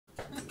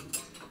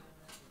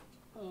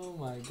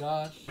my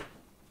gosh.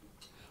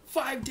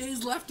 5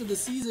 days left of the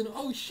season.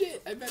 Oh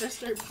shit, I better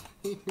start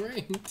playing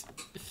ranked.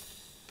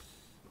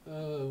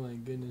 Oh my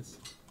goodness.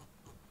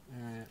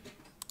 Alright.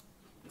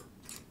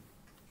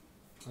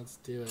 Let's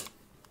do it.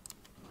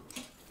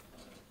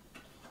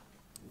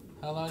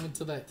 How long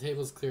until that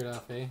table's cleared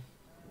off, eh?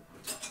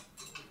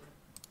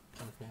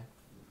 Okay.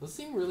 Those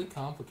seem really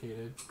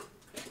complicated.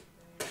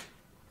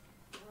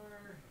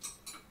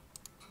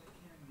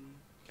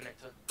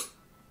 Connector.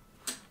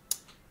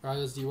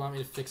 Rogers, do you want me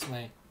to fix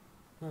my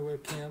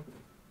webcam?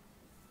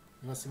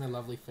 You want to see my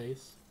lovely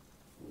face?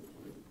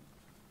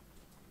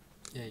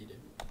 Yeah, you do.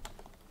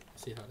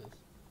 See how it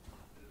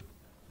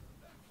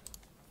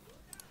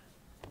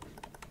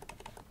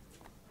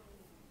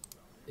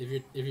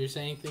is. If you're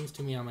saying things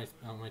to me on my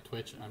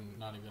Twitch, I'm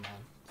not even on.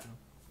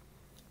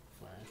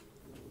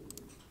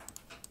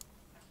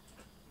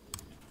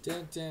 So,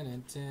 dun, dun,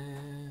 dun,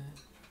 dun.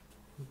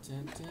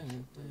 Dun, dun,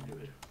 dun,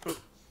 dun.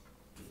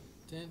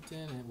 Dun,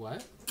 dun, dun.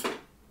 What?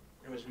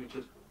 I was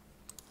muted.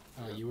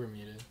 Oh, you were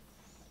muted.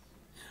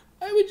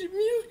 Why would you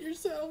mute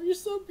yourself? You're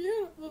so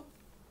beautiful.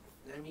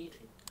 I'm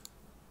eating.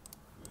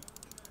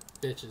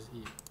 Bitches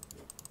eat.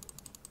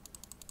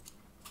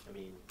 I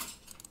mean,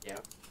 yeah.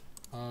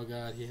 Oh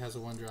god, he has a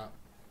 1-drop.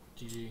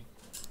 GG.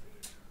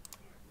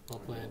 Well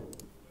played.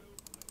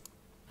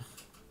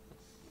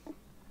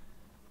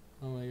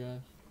 Oh my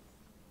gosh.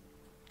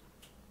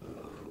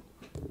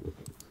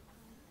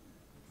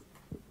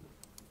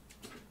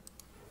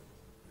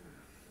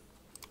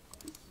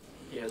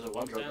 He has a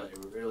 1-drop that he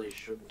really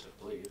shouldn't have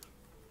played.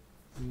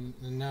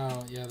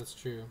 No, yeah, that's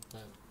true.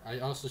 But I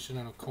also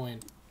shouldn't have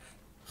coined.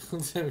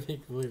 To be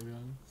completely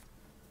honest.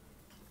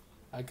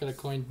 I could have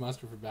coined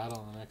Muster for battle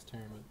on the next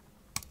turn, but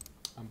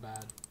I'm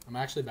bad. I'm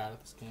actually bad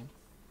at this game.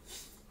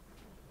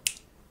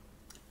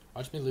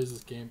 Watch me lose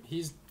this game.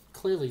 He's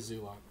clearly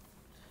Zulok.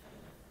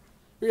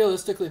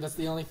 Realistically, that's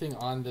the only thing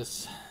on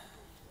this.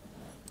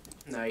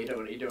 No, you don't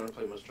want to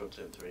play Muster on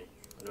turn 3. I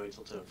know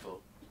until turn 4.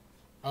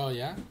 Oh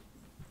yeah.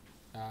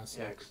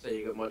 So Yeah, because there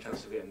you got more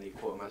chance of getting the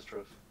Quartermaster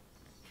off.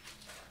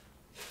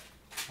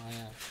 Oh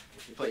yeah.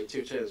 If you play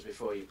 2 turns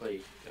before you play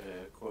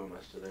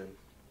Quartermaster, then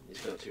you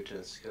still have 2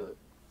 turns to kill it.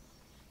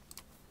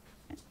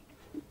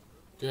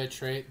 Do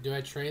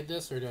I trade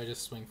this or do I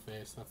just swing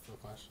face? That's the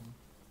question.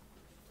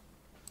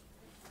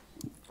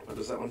 What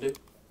does that one do?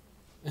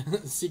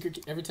 Secret.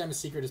 Every time a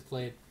secret is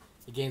played,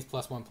 it gains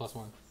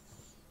 +1/+1.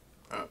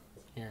 Oh.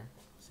 Here.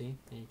 See?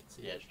 Here you can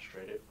see. Yeah, just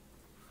trade it.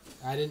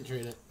 I didn't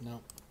trade it.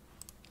 No.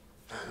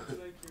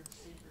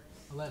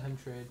 I'll let him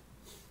trade.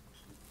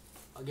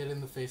 I'll get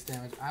in the face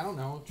damage. I don't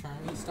know.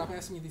 Charmy, stop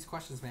asking me these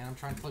questions, man. I'm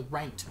trying to play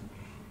ranked.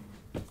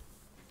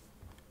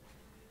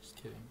 Just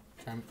kidding.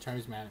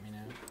 Charmy's mad at me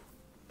now.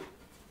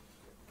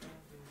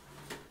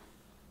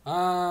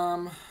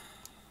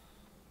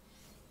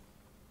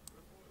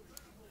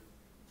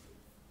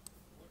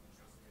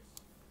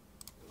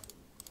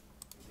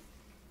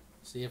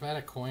 See, if I had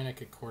a coin, I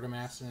could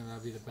Quartermaster, and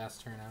that'd be the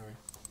best turn ever.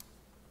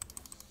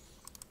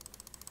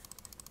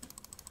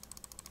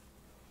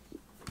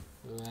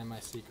 But then my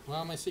secret.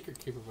 Well, my secret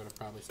keeper would have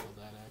probably still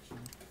died, actually.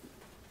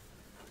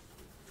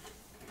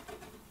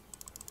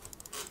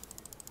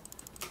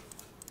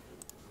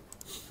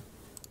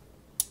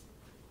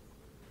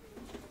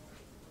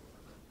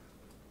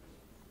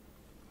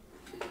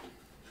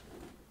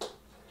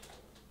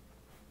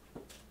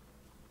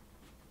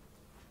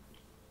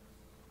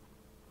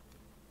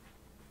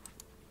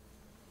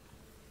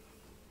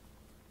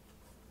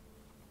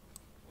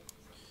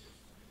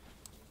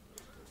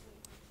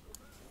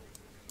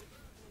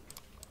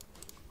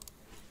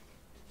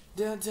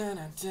 Dun, dun,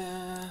 dun,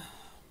 dun.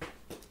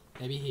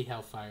 Maybe he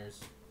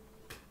Hellfires.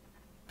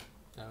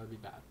 That would be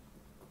bad.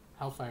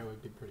 Hellfire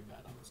would be pretty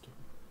bad on this turn.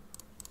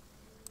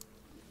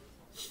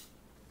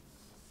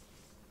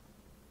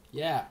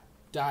 Yeah,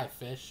 die,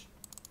 fish.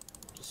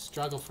 Just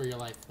struggle for your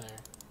life there.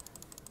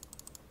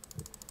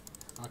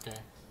 Okay,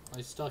 well,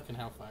 he's stuck in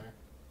Hellfire.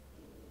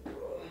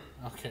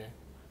 Okay.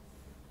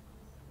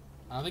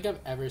 I don't think I've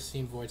ever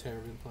seen Void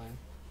Terror been played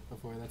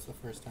before. That's the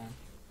first time.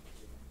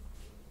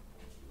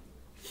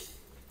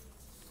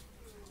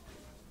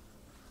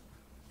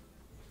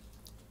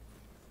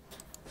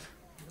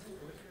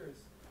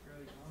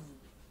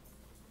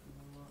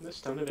 The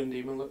standard in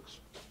Demon looks.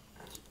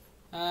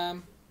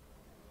 Oh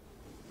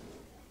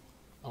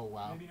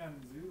wow. Maybe on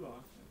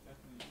Zulok,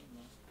 definitely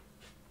Zulok.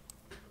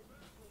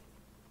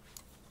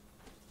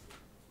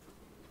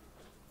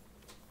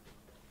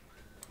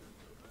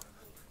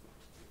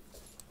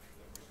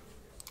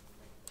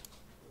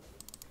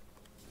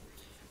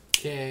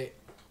 Okay.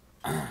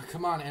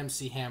 Come on,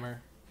 MC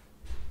Hammer.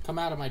 Come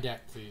out of my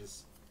deck,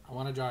 please. I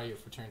want to draw you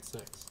for turn 6.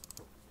 Did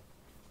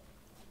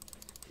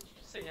you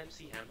just say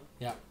MC Hammer?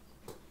 Yeah.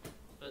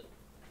 But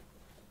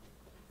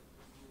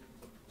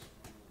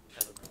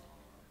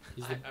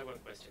He's I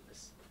won't question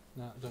this.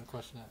 No, don't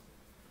question it.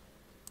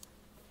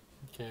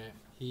 Okay,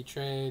 he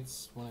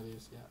trades one of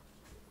these, yeah.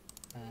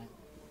 Alright,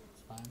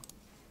 it's fine.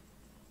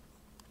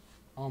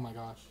 Oh my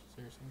gosh,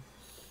 seriously.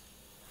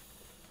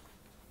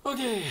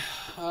 Okay,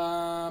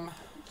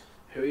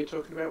 Who are you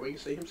talking about when you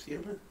see him,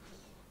 Skimmer?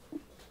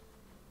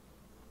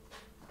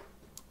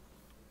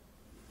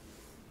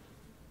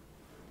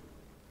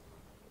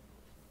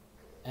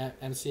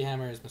 MC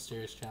Hammer is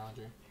Mysterious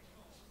Challenger.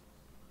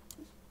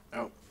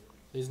 Oh.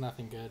 He's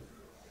nothing good.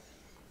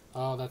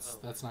 Oh, that's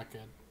not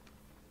good.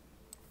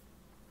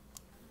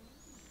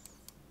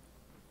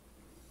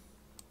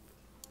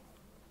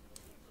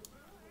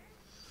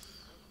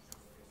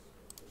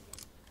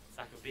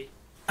 That could be.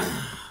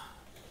 If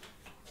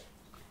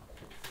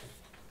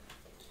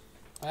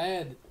I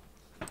had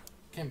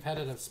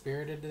competitive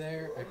spirited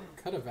there, I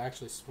could have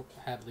actually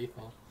had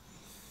lethal.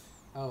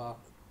 Oh well.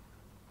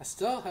 I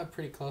still have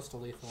pretty close to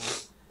lethal.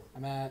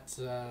 I'm at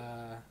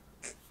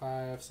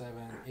 5, 7,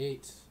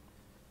 8.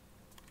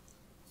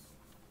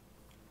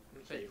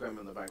 I'd say you grab him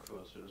on the back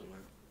first, so it doesn't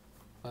matter.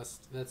 Plus,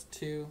 that's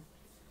 2.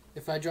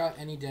 If I draw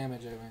any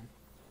damage, I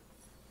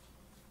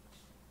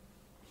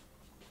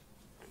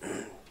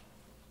win.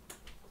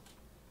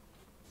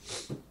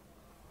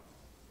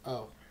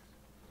 Oh.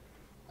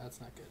 That's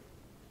not good.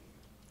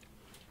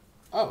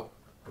 Oh.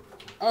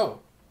 Oh.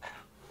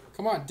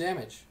 Come on,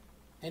 damage.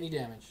 Any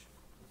damage.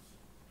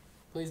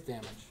 Please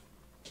damage.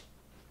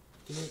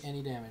 Give me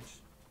any damage.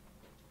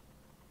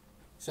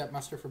 Except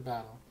muster for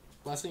battle.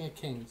 Blessing of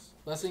Kings.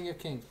 Blessing of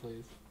Kings,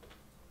 please.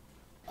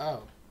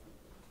 Oh.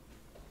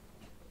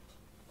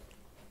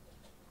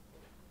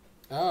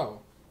 Oh.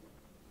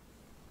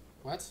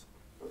 What?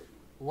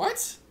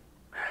 What?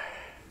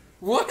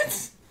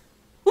 What?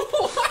 What?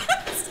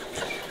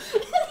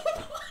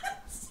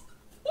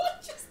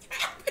 What just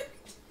happened?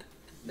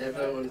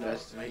 Never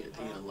underestimate a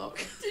demon lock.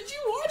 Did you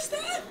watch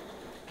that?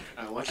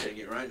 I'm watching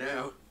it right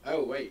now.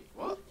 Oh, wait,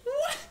 what?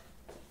 What?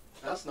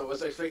 That's not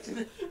what I was expecting.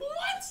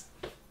 What?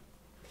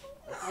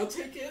 I'll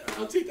take it.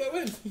 I'll take that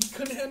win. He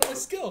couldn't handle my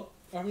skill.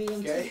 I mean, I'm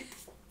Okay.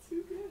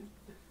 too good.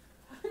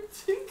 I'm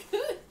too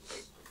good.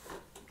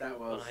 That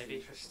was Ivy.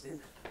 interesting.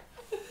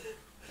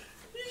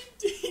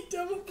 He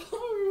double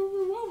power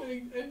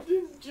overwhelming and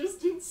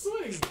didn't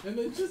swing, and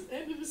then just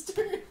ended his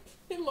turn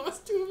and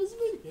lost 2 of his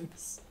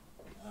minions.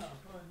 Oh,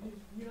 well,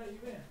 you let you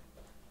in.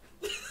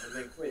 And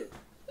then quit.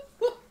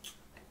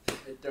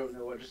 I don't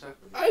know what just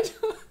happened. I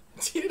don't,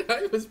 dude.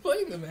 I was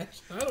playing the match.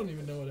 I don't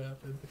even know what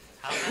happened.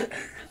 How that?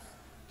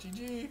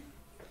 GG.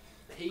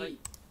 He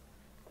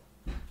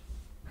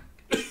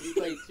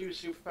played 2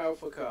 super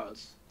powerful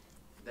cards,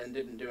 then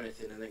didn't do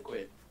anything, and then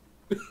quit.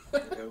 I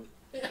don't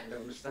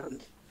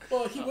understand.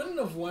 Well, he wouldn't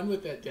have won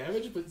with that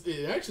damage, but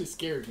it actually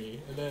scared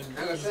me. And then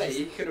And I say,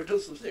 he could have done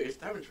some serious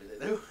damage with it,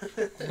 though.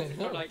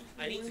 He was like,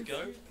 I need to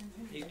go.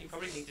 He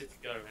probably needed to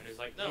go, and he was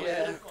like, no,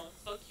 Yeah. I can't.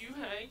 Fuck you,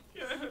 Hank.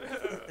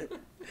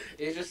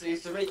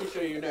 He's to making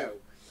sure you know.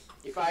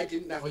 If I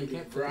didn't have Well, to you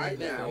leave can't put right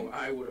them in the now, thing.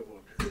 I would have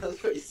won.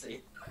 That's what he's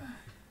saying.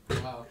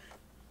 Wow.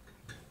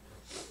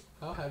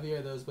 How heavy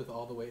are those with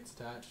all the weights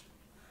attached?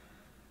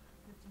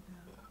 50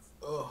 pounds.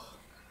 Ugh.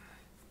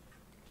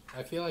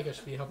 I feel like I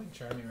should be helping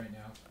Charmy right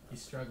now.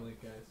 He's struggling,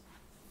 guys.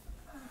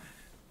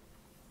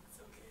 It's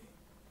okay.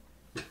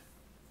 If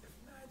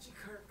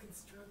Magikarp can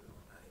struggle,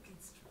 I can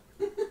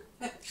struggle.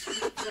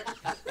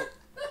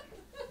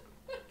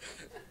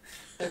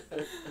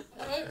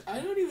 I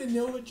don't even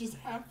know what just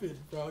happened,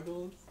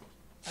 Broggles.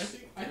 I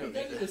think I need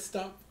to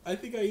stop. I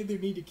think I either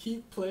need to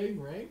keep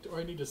playing ranked or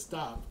I need to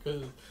stop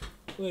because,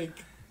 like,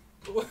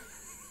 what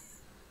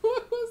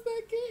was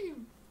that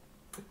game?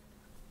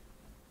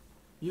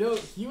 You know,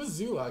 he was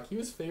Zulak. He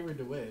was favored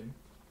to win.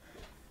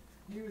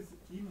 He was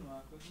Demon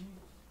Lock, wasn't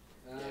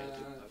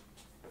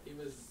He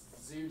was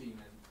Zoo Demon.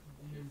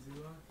 he? Demon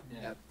Zulak?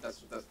 Yeah, that's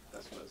what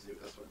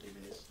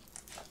demon is.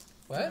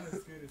 What? Not as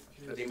good as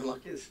The Kid. demon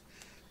lock is.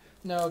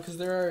 No, because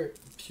there are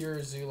pure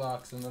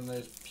Zulocks and then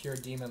there's pure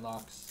Demon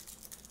Locks.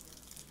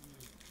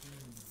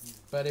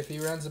 But if he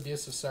runs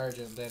Abusive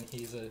Sergeant, then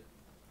he's a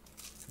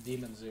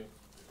Demon Zoo.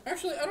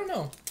 Actually, I don't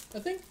know. I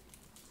think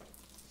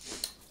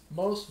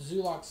most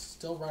Zulocks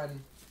still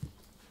run.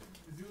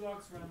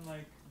 Zulocks run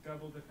like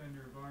double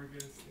Defender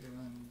Vargas, they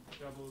run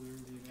double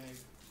Ruby and Egg.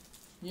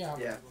 Yeah,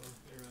 Yeah.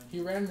 They run, he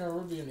ran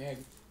Nerubian Egg.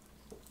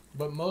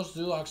 But most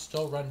Zulocks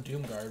still run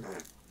Doomguard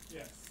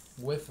yes,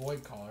 with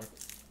Void Collar.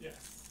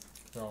 yes.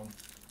 So,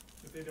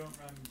 But they don't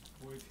run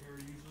Void Terror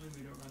usually,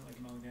 they don't run like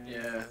Malgan.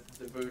 Yeah,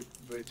 the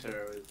boot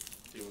terror with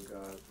demon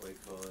guard, white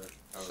collar.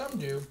 some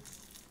do,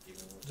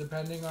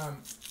 depending on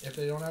if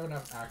they don't have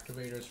enough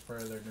activators for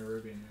their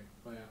Nerubian Egg.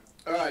 But yeah.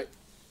 Alright.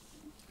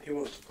 He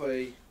wants to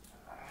play